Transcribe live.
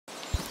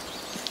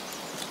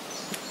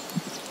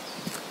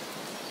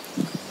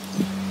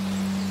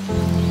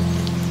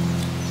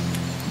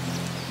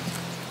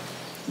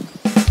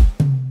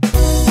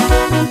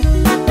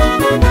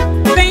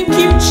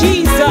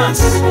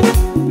us.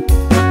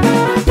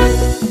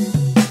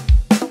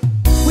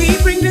 We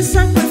bring the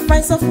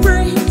sacrifice of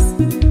praise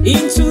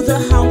into the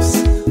house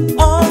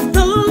of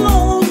the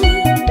Lord.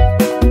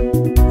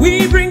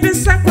 We bring the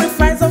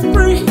sacrifice of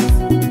praise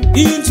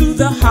into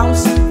the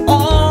house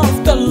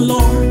of the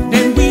Lord.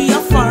 And we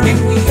offer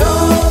unto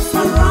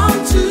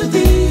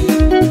thee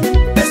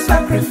the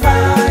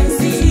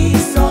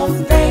sacrifices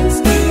of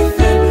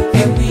thanksgiving.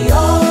 And we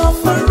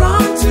offer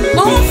unto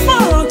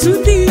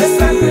thee the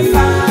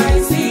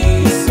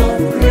sacrifices of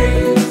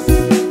praise.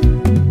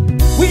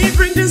 We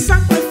bring the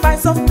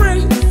sacrifice of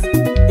praise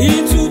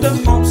into the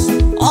house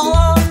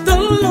of the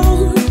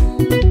Lord.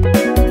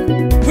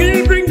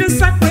 We bring the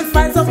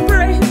sacrifice of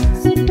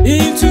praise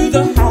into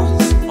the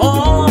house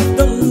of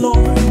the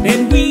Lord.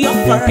 And we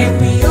offer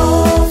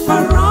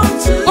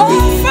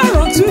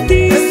unto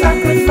thee the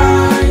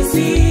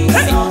sacrifices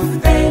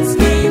of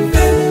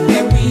thanksgiving.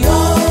 And we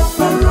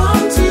offer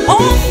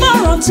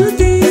unto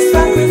thee the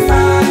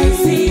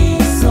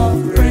sacrifices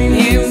of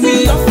praise. And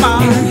we offer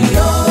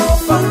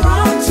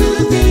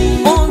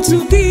unto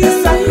thee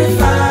the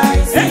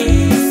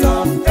sacrifices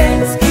of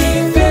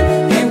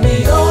thanksgiving. And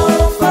we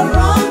offer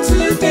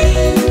unto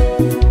thee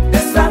the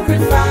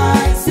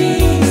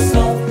sacrifices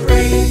of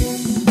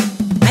praise.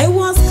 I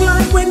was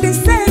glad when they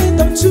said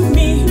unto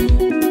me,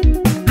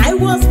 I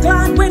was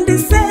glad when they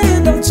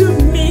said unto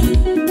me,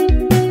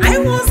 I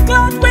was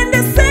glad when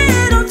they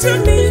said unto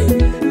me,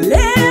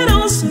 let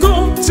us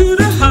go to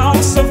the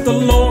house of the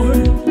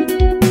Lord.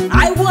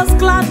 I was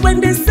glad when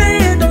they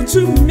said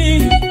unto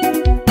me,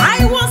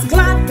 I was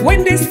glad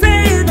when they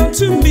said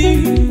unto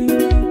me,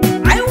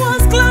 I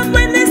was glad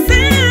when they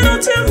said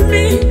unto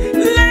me,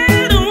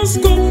 let us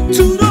go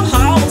to the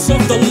house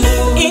of the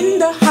Lord. In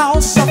the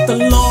house of the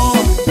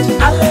Lord,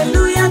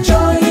 hallelujah,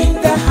 joy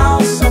in the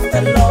house of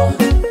the Lord.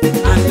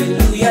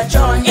 Hallelujah,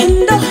 joy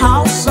in the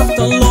house of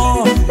the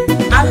Lord.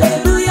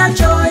 Hallelujah,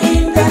 joy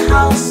in the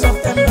house of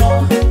the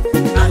Lord.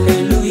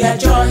 Hallelujah,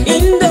 joy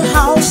in the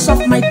house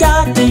of my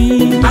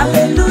daddy.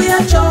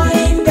 Hallelujah, joy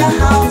in the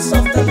house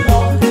of the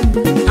Lord.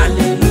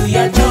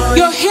 Hallelujah, joy.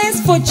 Your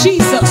hands for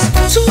Jesus.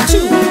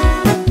 2-2.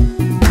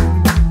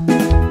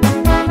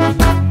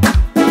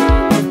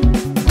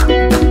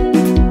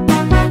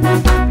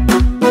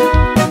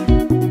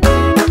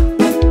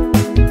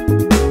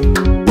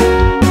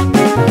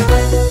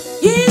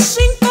 He's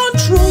in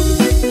control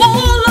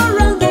all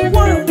around the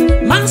world.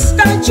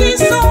 Master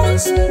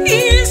Jesus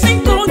is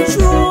in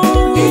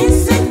control.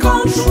 He's in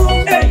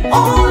control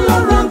all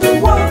around the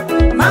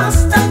world.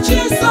 Master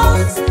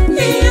Jesus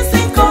is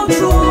in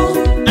control.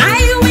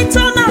 I will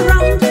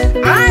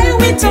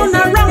turn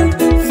around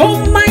for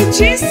my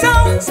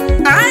Jesus.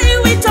 I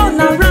will turn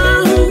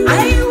around.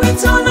 I will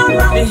turn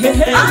around.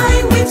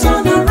 I will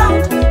turn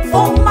around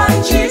for my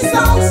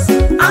Jesus.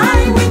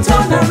 I will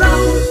turn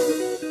around.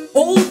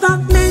 Oh, that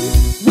man,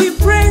 we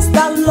praise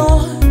the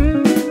Lord.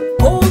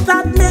 Oh,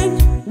 that man,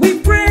 we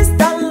praise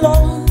the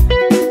Lord.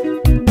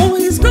 Oh,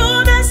 his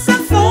goodness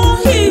and for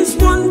his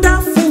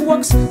wonderful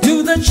works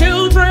to the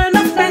children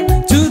of men,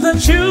 to the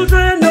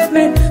children of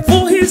men.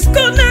 For his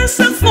goodness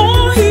and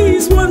for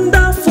his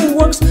wonderful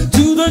works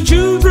to the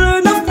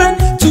children of men,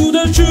 to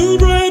the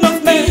children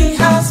of men. He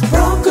has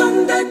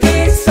broken the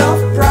gates of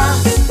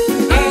brass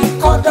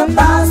and cut the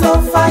bars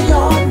of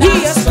iron.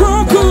 He has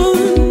broken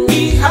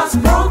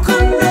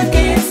the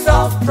gates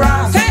of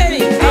brass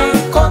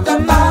and cut the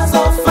bars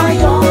of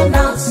iron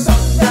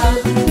asunder.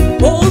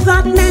 Oh,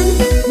 that man,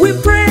 we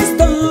praise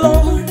the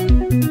Lord.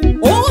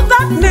 Oh,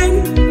 that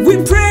man, we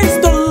praise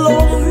the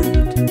Lord.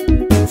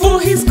 For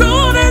his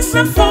goodness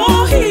and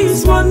for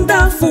his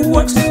wonderful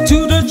works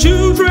to the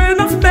children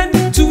of men,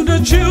 to the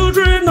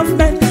children of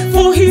men.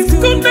 For his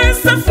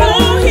goodness and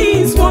for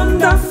his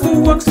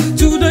wonderful works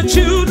to the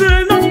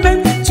children of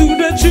men, to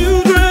the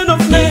children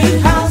of men. He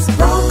has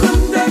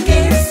broken the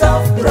gates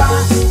of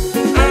brass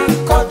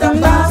and cut the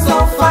bars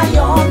of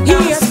iron. He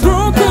has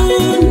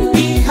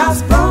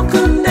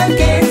broken the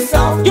gates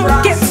of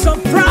brass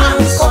and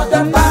cut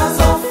the bars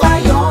of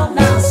iron.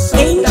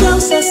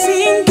 Angels are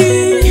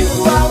singing, you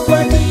are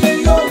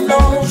worthy, oh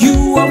Lord.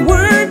 You are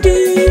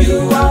worthy.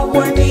 You are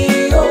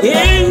worthy, oh Lord.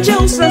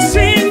 Angels are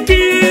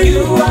singing,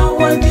 you are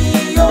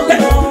worthy, oh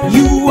Lord.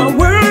 You are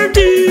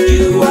worthy.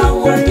 You are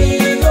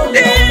worthy, oh Lord.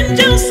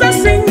 Angels are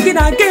singing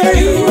again.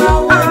 You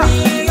are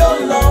worthy, oh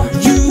Lord.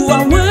 You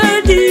are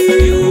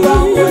worthy. You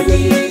are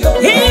worthy, oh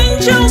Lord.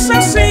 Angels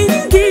are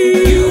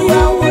singing. You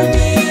are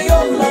worthy,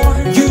 oh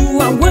Lord. You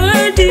are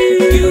worthy.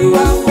 You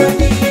are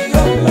worthy,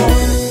 oh Lord.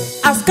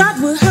 As God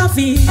will have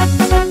it,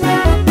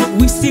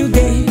 we still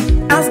there.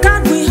 As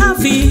God will have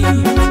it,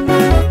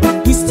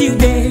 we still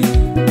there.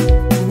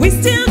 We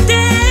still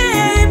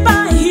there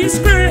by his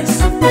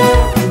grace.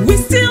 We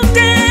still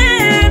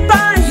there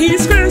by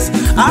his grace.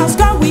 As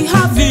God we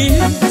have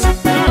it,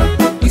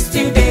 we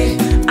still there.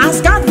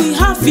 As God we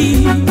have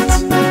it,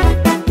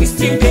 we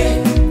still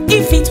there.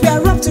 If it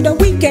were up to the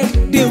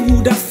wicked, they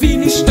would have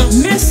finished us.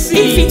 Mercy.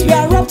 If it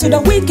were up to the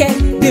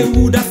wicked, they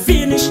would have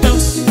finished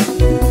us.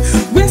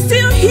 We're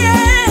still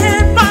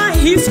here by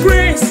his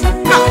grace.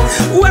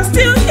 We're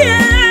still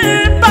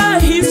here by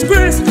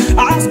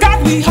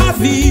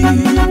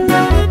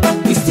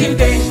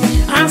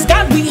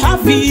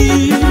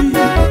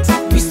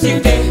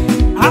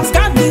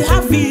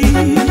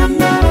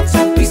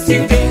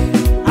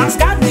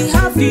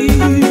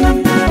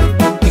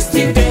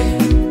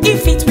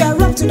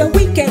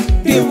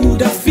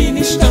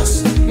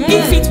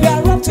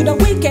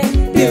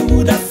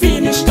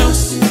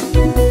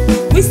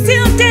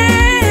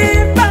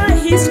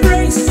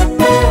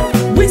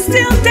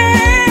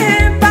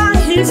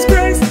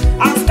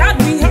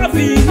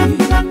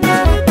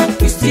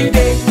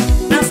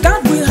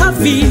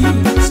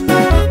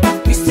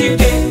it. We still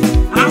there.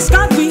 Ask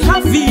God, we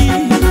have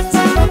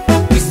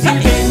it. We still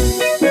there.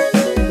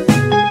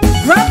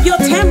 Grab your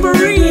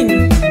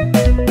tambourine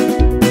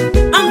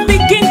and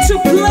begin to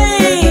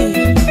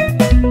play.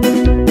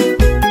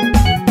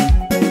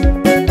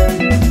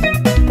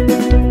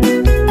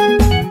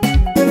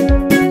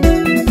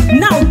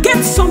 Now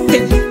get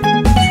something.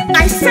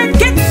 I said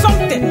get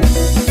something.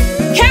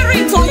 Hair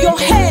it on your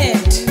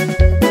head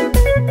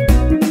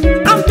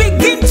and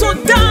begin to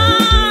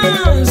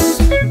dance.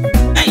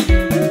 Hey.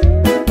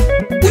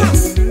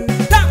 Dance,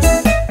 dance,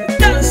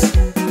 dance,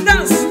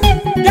 dance,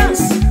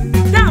 dance,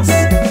 dance.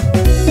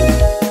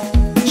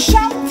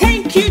 Shout,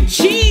 thank you,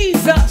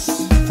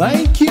 Jesus.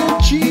 Thank you,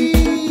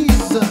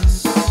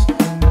 Jesus.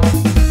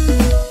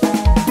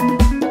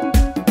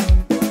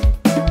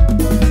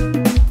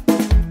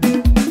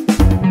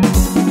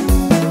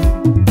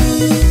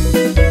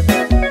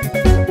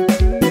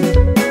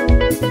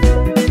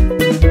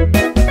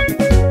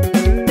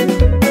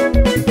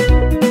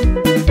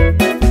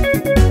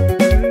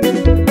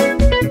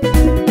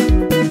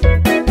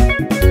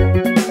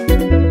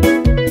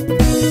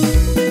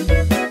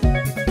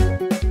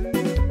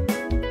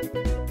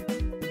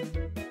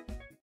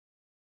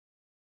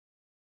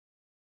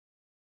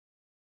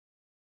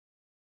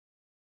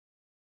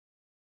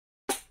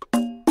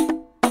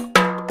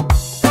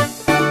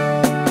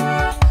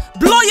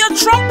 Blow your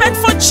trumpet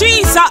for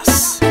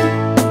Jesus.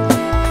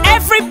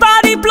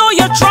 Everybody blow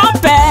your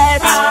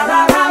trumpet.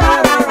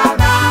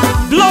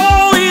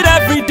 Blow it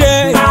every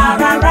day.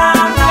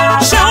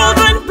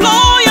 Children,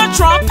 blow your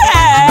trumpet.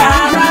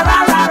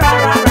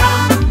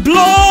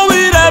 Blow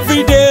it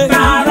every day.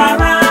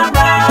 Pararam,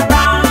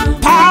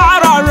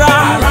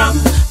 pararam,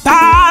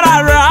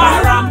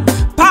 pararam,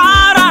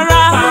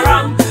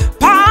 pararam,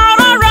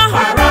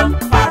 pararam,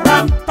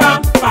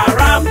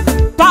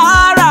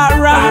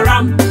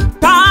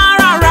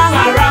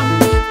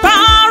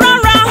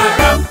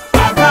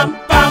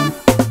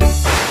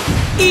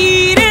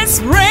 it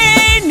is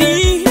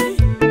raining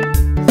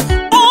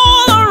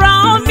all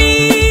around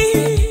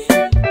me.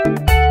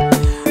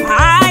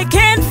 I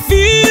can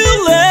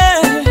feel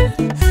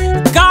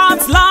it.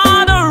 God's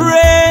lot of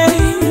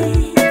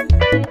rain.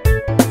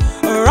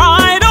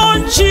 Right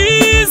on,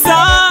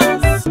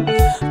 Jesus.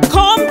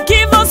 Come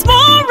give us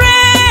more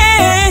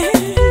rain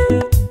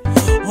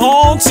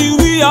until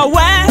we are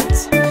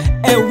wet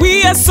and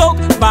we are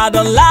soaked by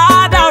the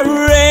light of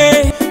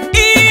rain.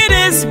 It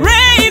is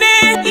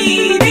raining.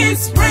 It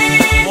is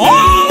raining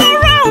all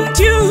around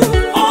you,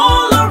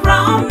 all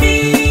around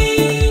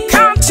me.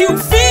 Can't you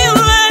feel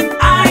it?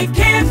 I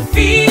can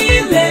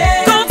feel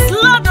it. God's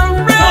lot of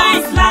rain.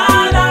 God's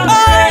lot of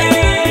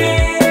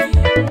rain.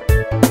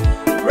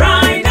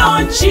 Right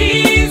on,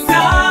 Jesus.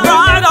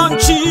 Right on,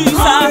 Jesus.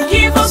 Come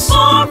give us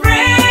more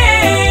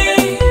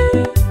rain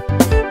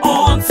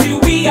until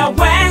we are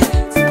wet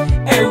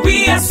and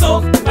we are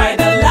soaked by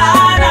the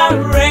light of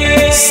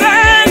rain.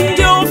 Send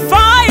your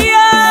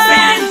fire.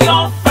 Send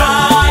your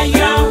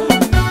fire.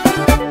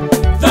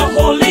 The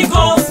Holy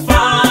Ghost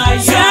fire.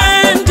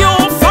 Send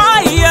your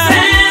fire.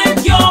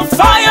 Send your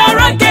fire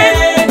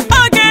again.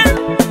 Again.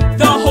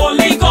 The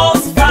Holy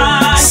Ghost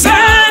fire.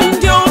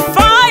 Send your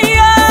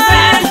fire.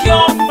 Send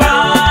your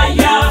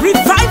fire.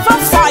 Revival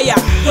fire.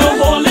 The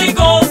Holy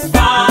Ghost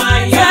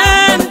fire.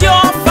 Send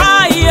your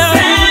fire.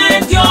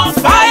 Send your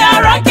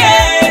fire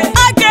again.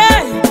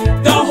 Again.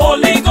 The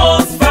Holy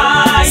Ghost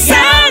fire.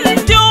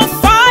 Send your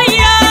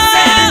fire.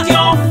 Send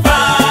your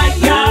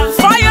fire.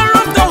 Fire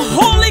of the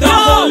Holy Ghost. The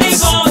Holy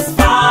Ghost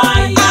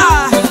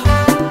fire.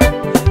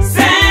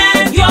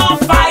 Send your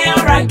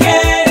fire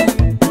again.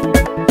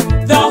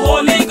 The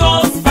Holy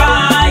Ghost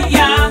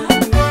fire.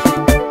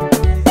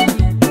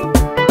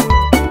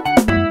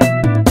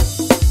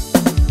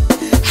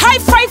 High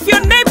five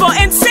your neighbor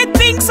and say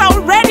things are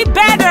already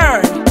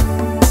better.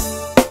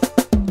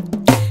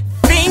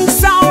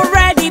 Things are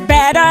already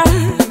better.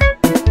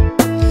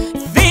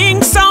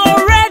 Things are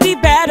already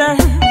better.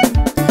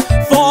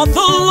 For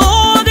the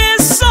Lord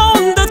is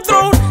on the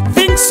throne.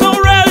 Things are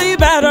already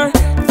better.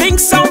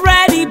 Things are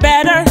already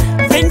better.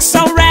 Things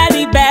are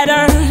already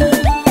better.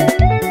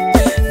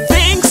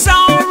 Things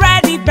are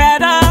already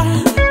better.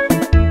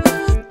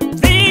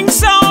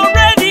 Things are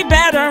already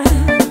better.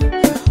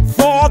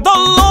 For the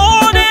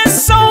Lord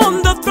is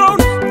on the throne.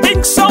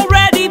 Things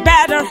already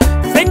better.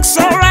 Things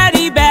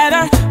already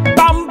better.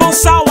 Bamboo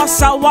sawa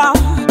sawa.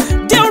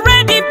 They're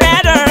already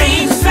better.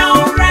 Things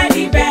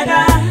already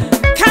better.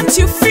 Can't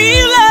you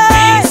feel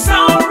it? Things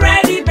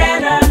already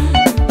better.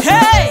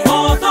 Hey.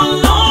 For the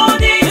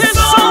Lord is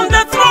on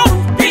the throne.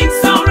 Things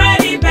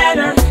already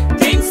better.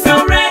 Things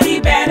already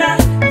better.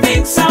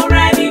 Things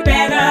already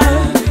better.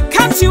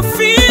 Can't you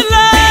feel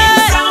it?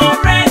 Things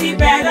already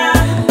better.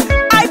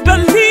 I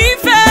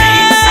believe it.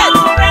 Things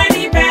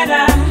already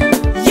better.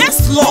 Yes,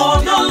 Lord.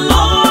 For the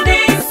Lord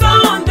is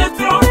on the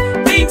throne.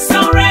 Things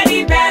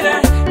already better.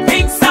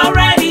 Things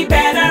already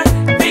better.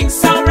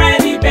 Things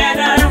already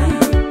better.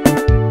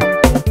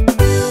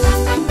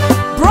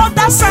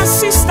 Brothers and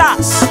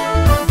sisters,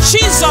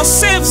 Jesus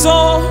saves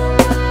all.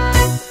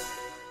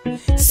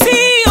 See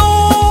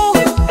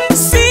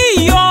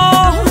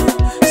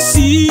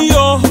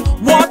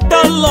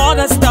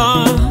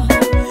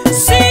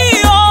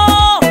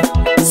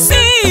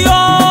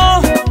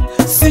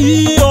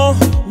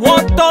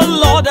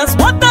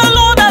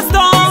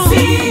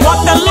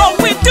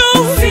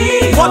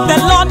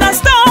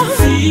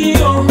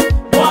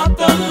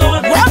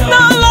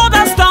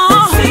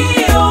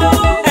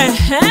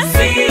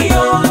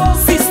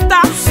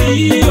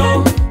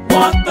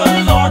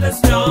Lord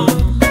has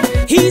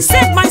done. He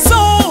saved my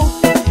soul,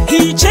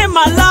 He changed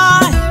my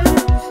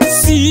life.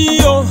 See,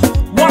 oh,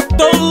 what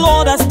the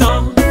Lord has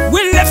done.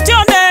 We lift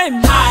your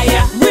name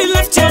Higher, we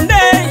lift your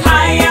name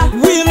higher,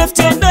 we lift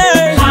your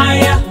name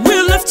higher, we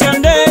lift your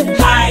name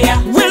higher,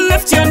 we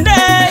lift your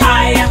name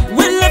higher,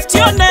 we lift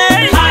your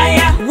name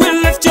higher, we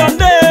lift your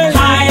name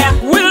higher,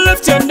 we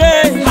lift your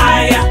name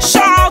higher.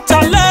 shout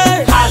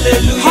alle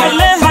Hallelujah,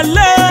 alle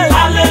alle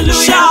hallelujah,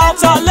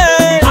 shout alle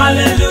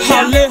hallelujah,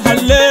 alle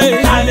alle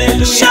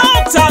hallelujah,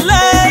 shout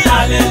alle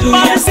hallelujah,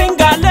 body sing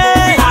alle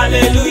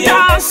hallelujah,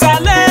 dance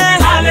alle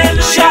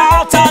hallelujah,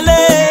 shout alle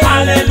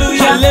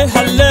hallelujah, alle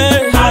alle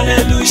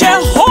hallelujah.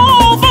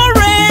 Jehovah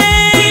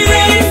He reigns.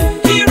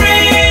 reigns, he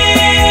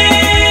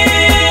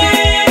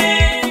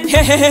reigns.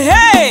 Hey, hey, hey,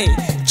 hey.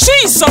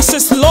 Jesus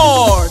is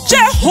Lord.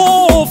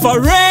 Jehovah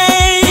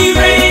reigns. He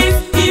reigns,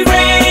 he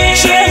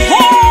reigns.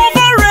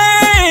 Jehovah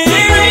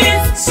He reigns.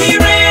 reigns, he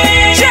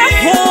reigns.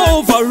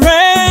 Jehovah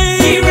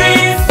reigns. He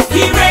reigns,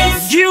 he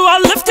reigns. You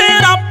are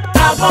lifted up.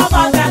 Above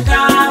all the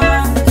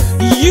gods,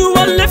 You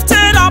are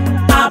lifted up.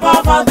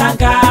 above all the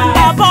gods,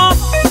 Above.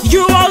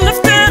 You are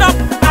lifted up.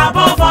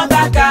 above all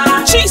the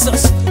gods,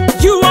 Jesus.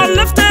 You are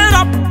lifted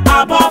up.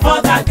 above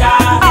all the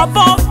gods,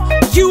 Above.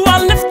 You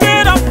are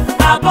lifted up.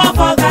 above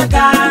all the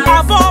gods,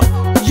 Above.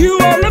 You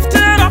are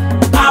lifted up.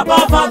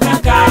 above all the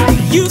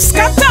gods. You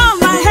scatter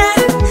my head.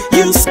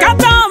 You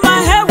scatter my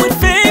head with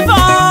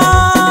favor.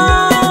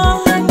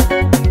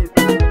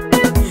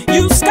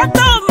 You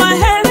scatter my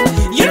head.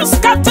 You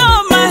scatter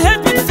my head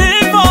with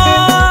favor.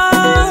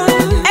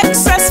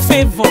 Excess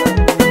favor.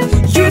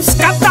 You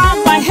scatter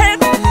my head.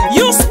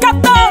 You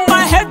scatter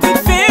my head with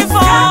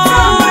favor.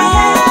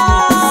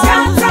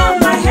 Scatter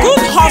my head,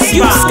 Good horse.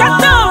 You favor.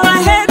 scatter my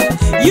head.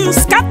 You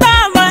scatter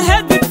my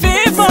head with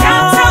favor.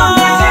 Scatter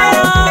my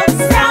head,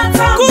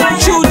 scatter my Good head,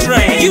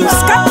 children. You favor.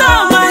 scatter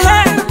my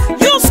head.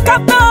 You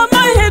scatter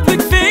my head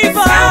with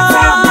favor.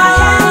 Scatter my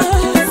head,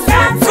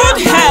 scatter Good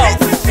my health. head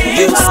with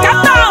You favor.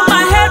 scatter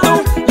my head. Oh,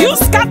 you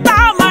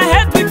scatter my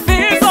head with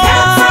favor.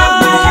 Scatter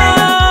my head,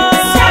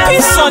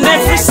 Peace scatter on my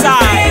every head with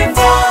side.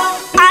 favor.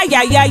 Ay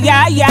ay ay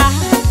ay ay.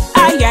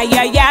 Ay ay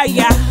ay ay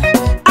ay.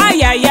 Ay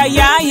ay ay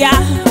ay ay.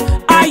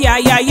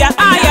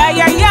 Ay ay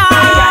ay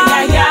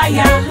ay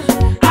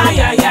ay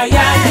ay ay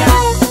ay.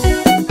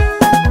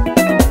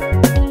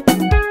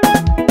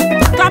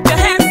 Clap your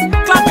hands,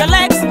 clap your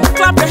legs,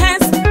 clap your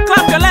hands,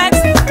 clap your legs,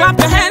 clap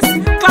your hands,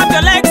 clap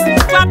your legs,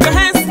 clap your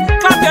hands,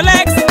 clap your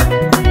legs.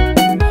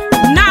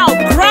 Now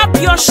grab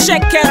your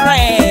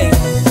shekere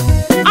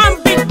and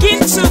begin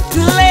to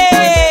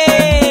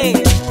play.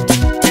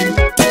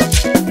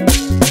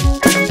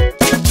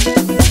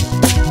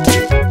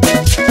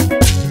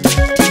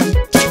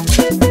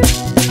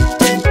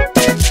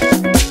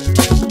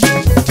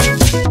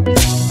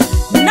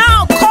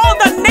 Now call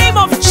the name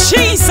of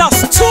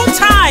Jesus 2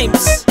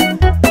 times.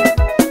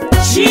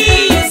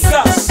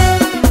 Jesus.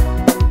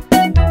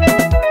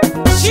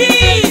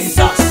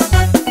 Jesus.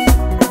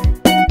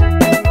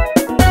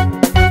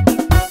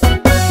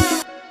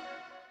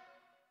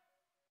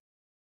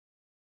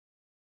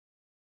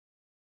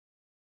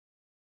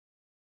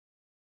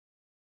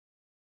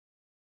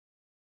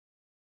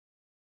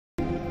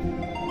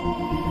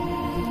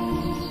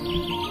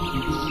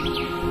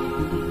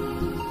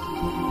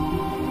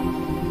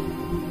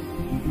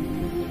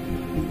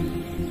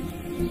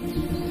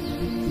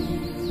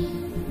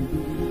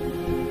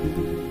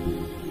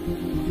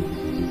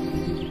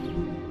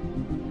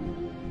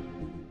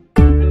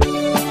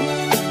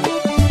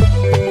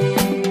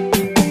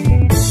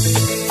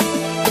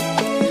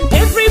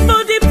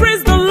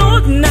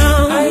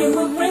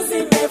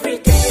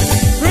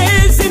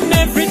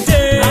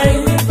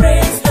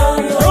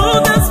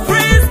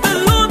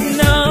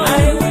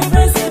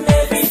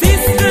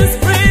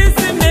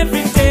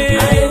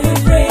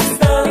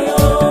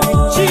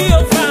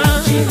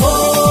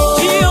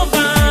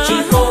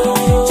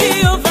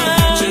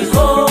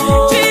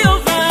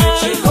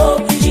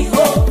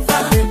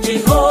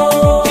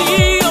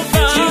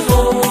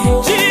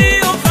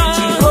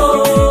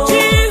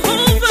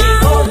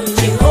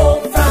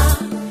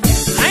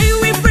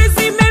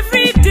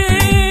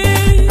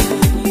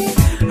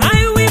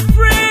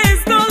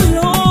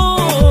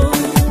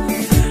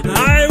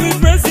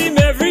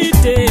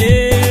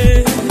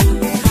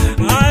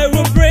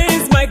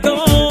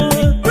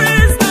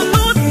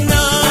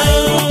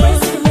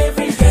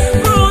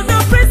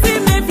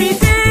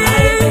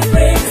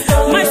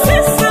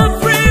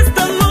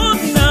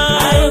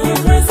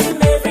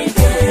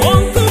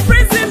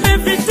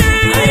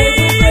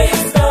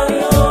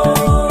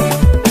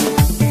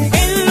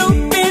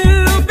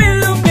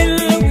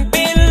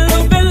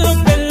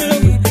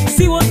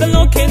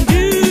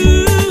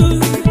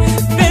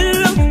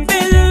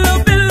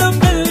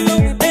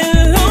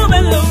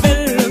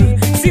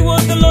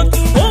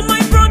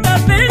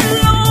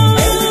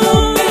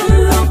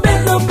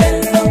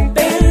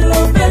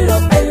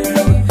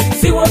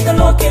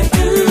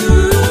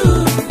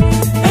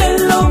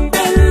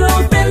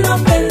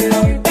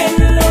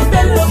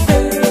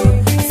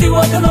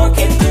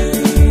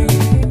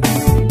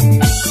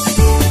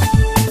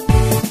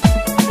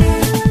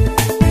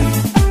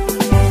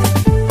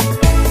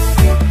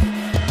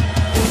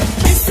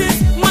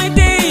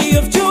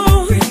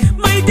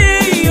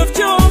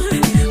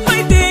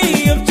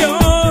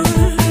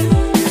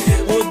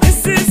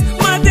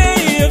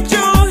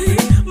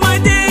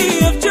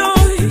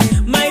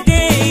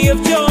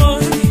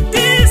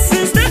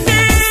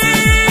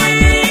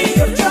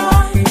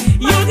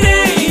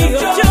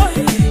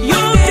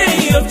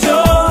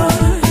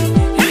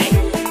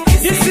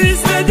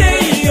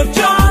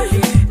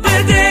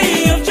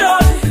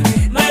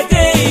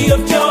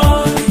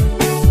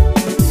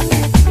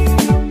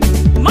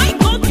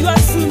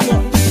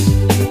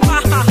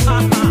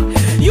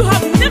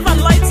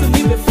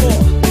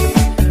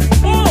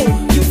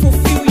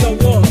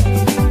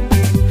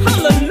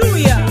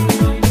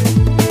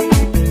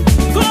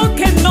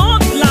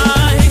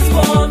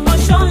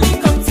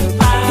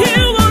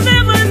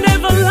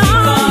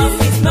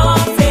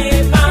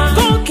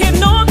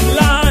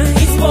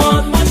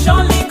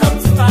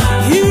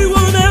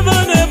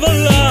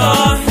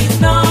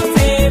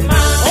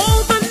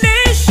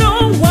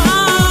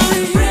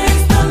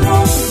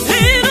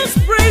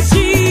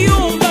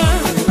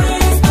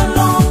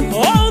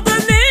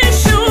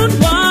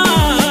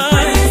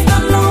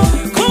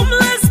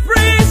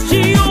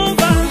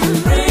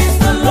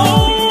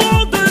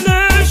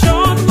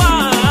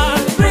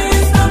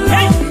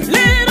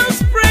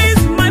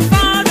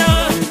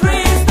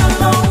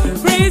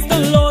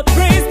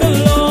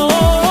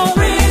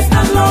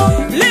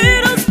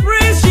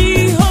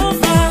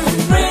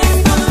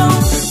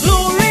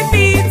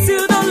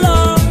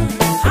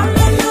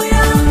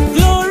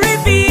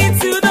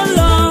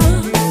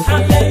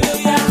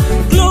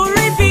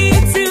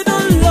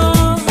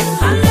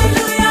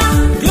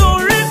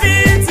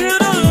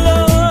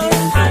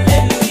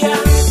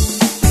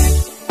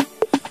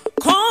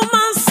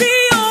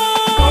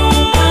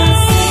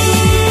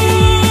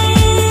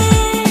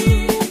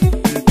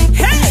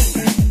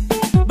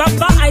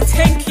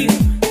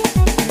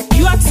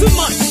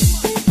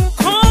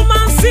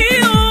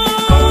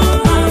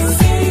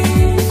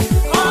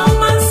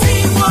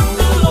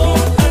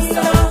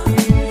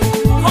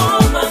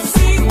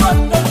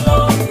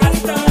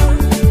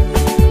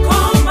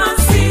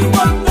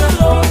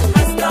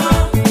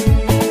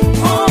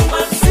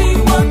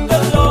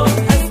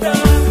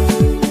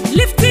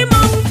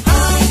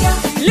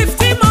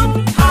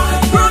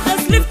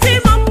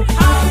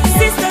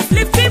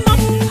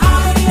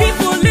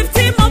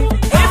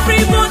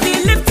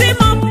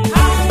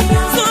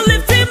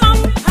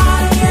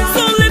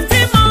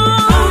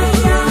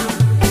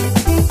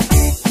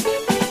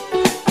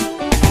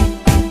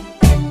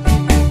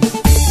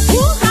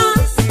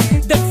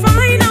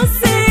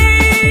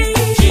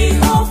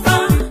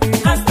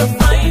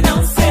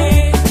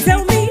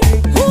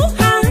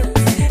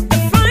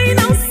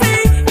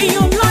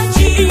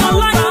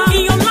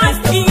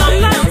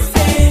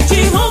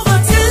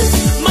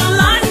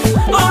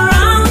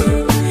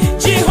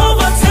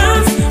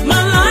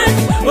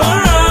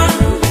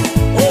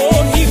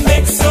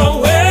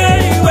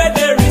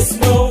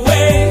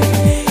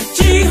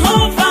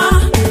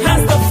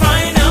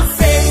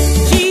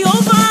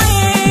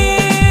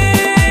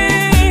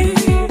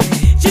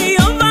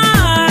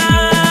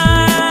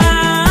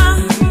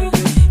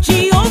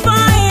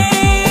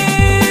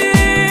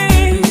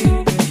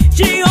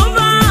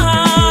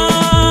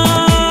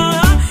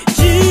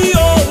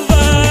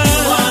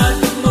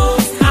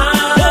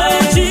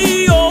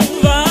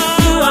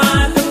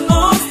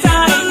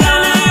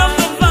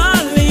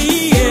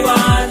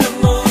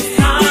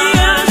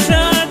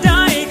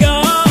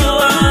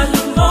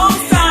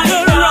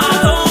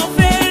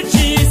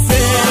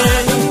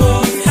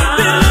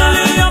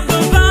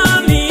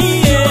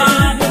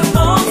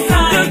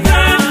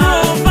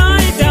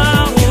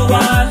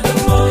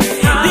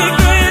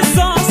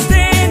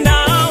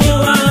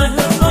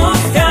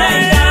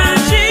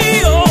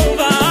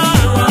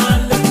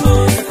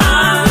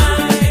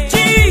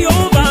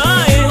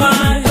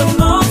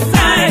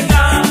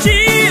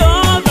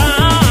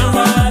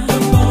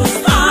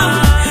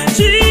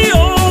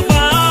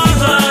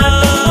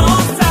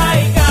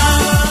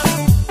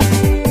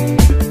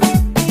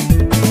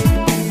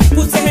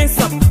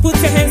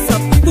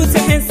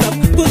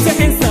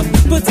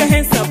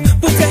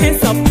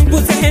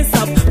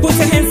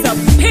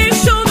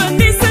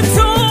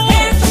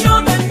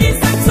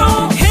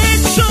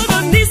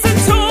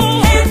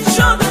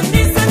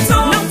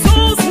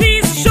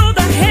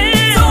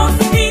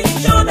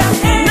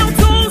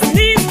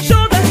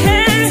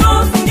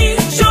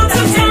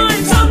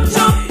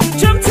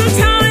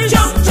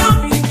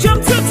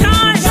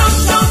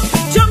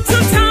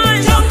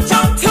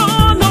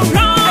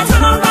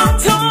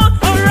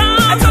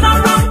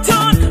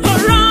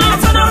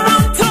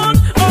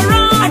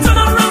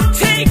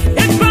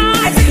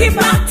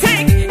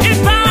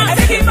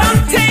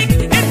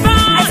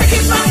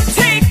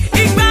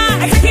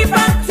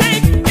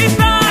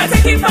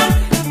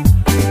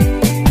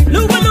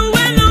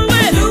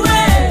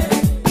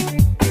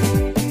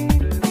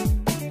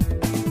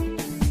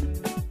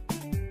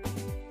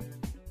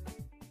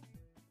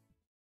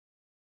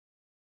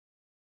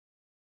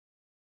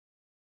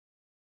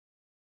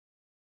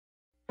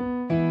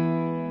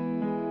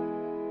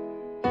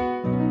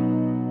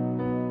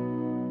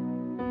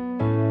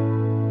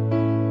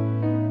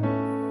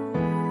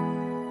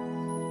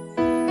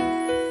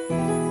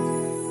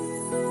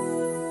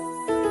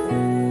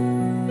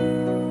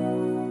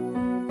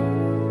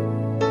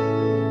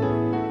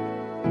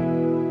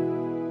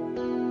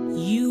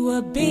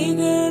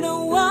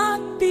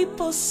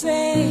 people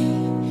say.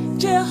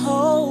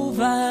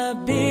 Jehovah,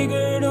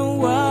 bigger than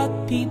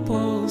what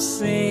people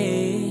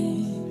say.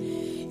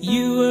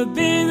 You are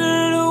bigger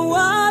than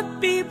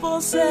what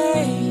people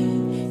say.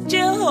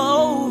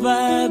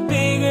 Jehovah,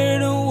 bigger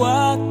than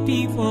what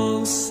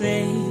people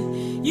say.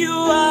 You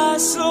are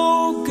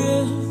so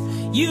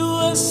good, you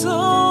are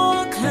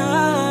so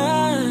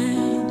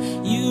kind.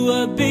 You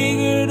are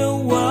bigger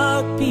than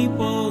what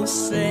people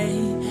say.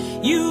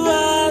 You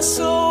are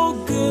so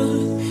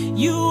good,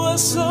 you are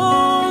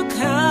so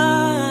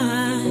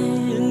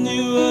kind.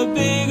 You are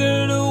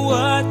bigger than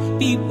what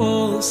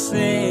people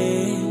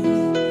say.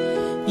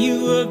 You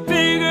are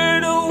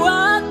bigger than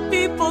what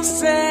people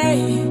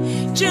say.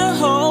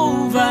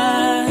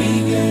 Jehovah,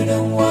 bigger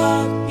than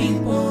what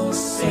people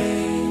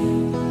say.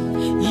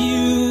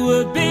 You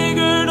are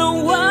bigger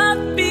than what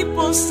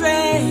people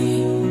say.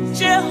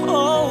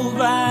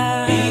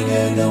 Jehovah,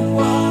 bigger than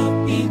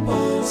what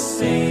people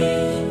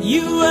say.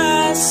 You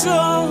are so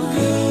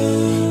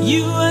good,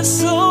 you are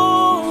so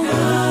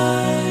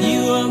kind.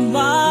 You are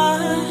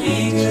mine,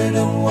 bigger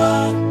than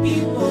what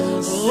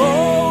people say.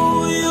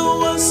 Oh, you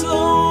are so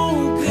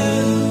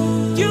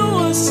good, you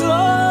are so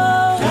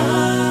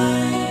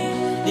kind.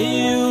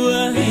 You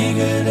are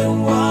bigger than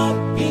what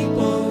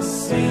people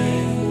say.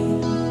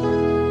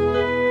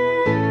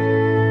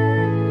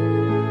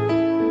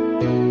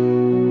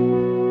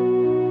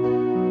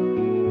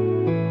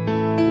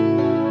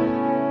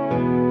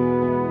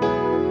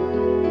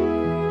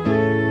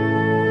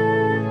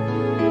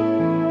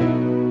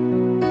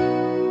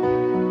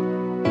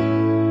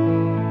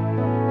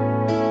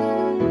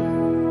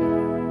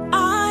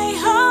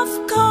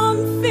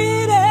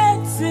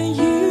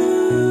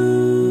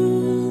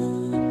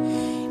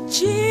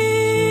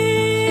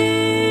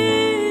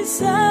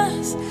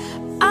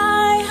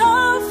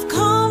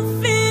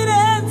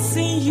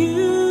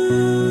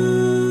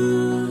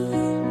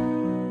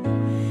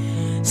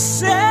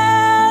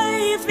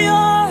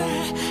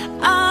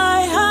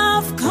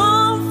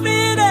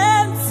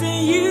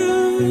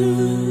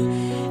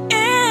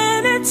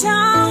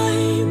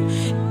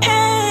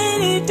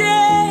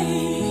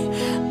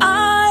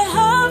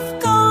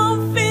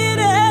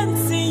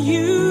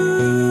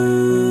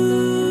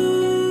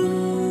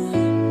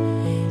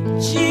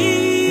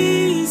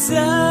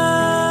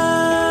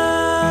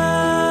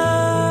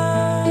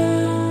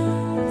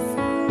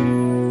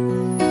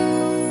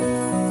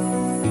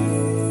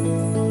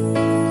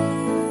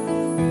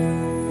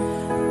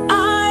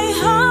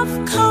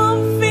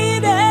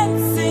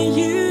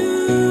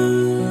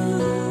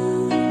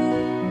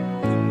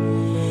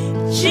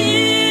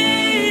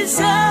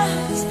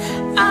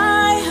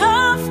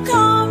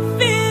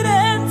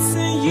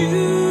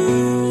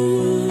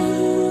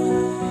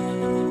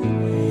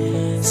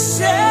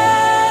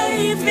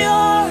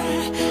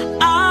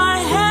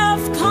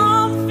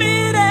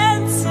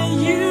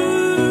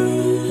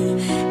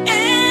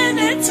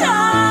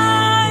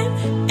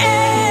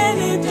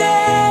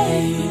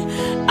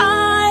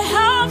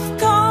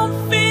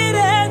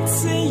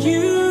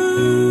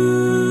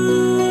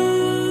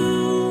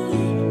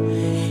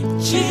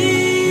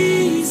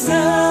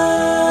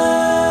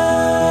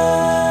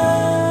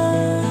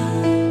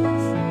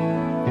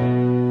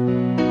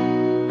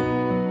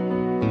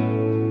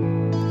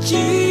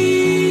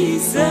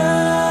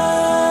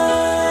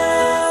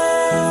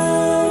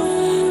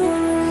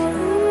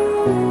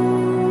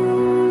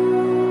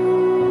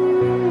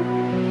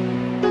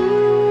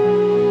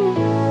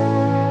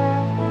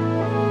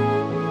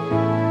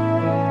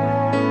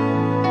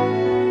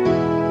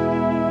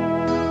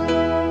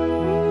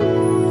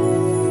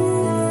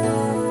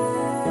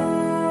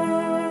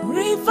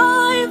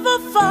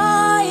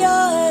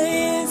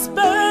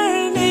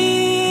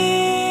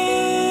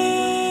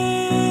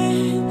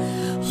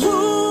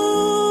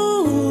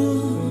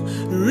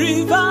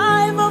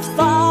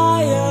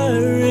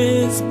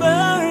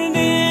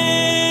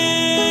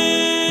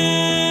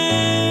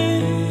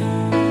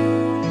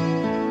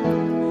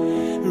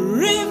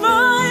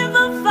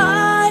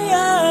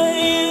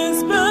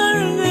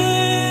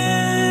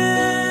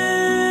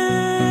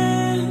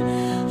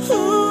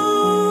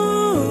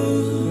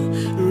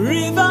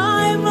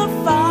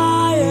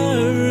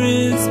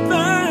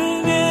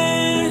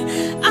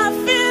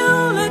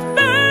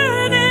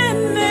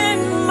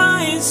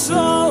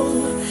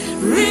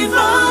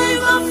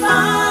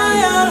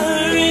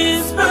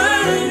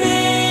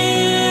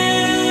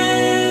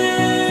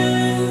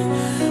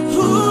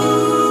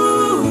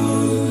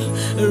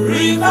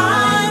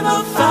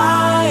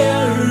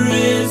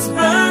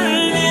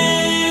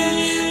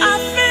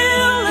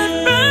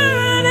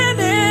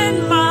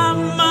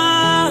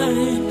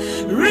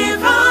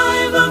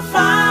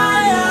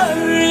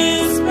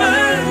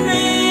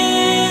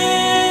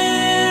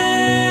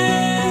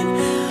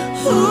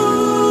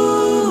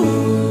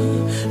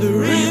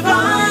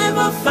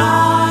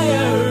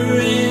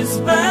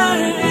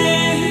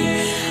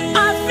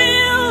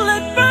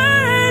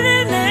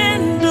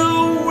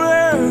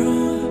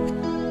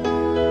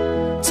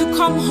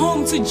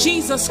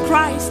 Jesus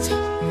Christ.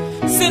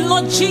 Say,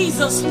 Lord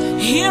Jesus,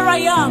 here I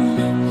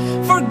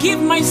am.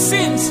 Forgive my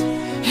sins.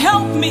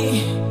 Help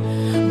me.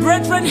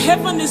 Brethren,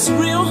 heaven is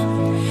real.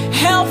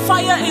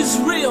 Hellfire is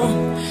real.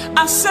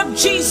 Accept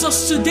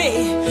Jesus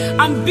today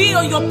and be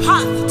on your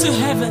path to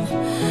heaven.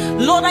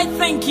 Lord, I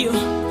thank you.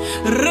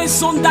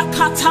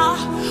 Resondakata,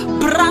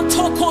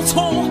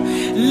 bratokoto,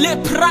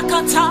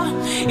 leprakata.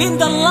 In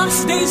the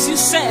last days you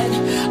said,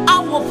 I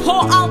will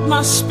pour out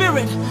my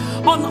spirit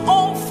on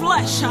all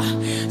flesh.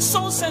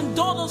 Sons and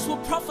daughters will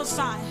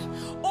prophesy.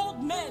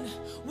 Old men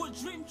will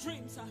dream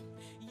dreams.